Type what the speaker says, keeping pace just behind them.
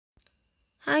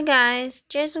Hi guys,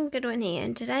 Jasmine Goodwin here,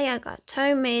 and today I got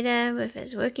Tow Mater with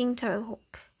his working tow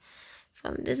hook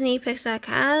from Disney Pixar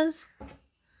Cars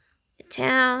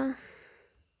Tow.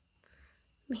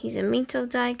 He's a metal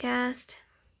die cast,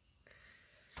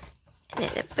 and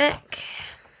at the back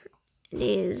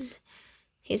he's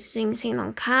being seen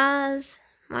on Cars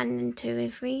 1 and 2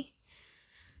 and 3.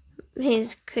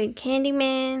 Here's Craig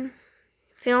Candyman,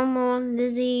 Fillmore,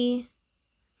 Lizzie,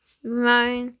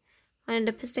 Ramon, one of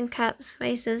the Piston Cups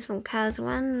races from Cars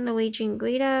 1, Luigi and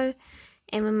Guido,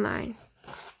 and Ramon.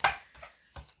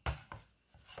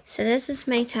 So this is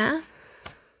Mater.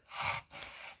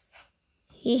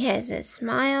 He has a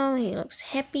smile, he looks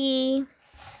happy.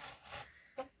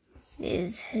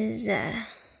 There's his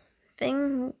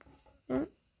thing,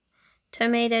 Tow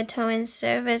Mater towing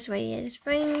service radiator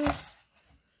springs.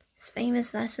 His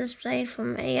famous license plate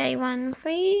from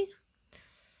AA13.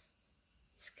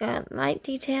 It's got light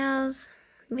details,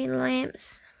 red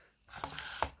lamps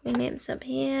up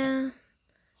here,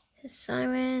 his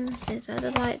siren, there's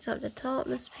other lights up the top,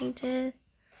 it's painted,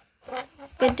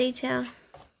 good detail.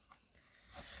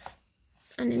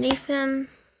 Underneath him,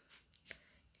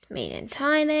 it's made in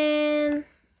Thailand,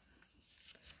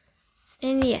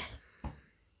 and yeah,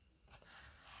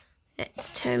 that's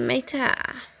Tow Mater.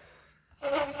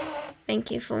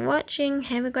 Thank you for watching,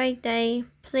 have a great day.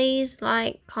 Please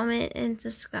like, comment, and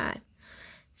subscribe.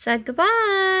 So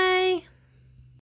goodbye.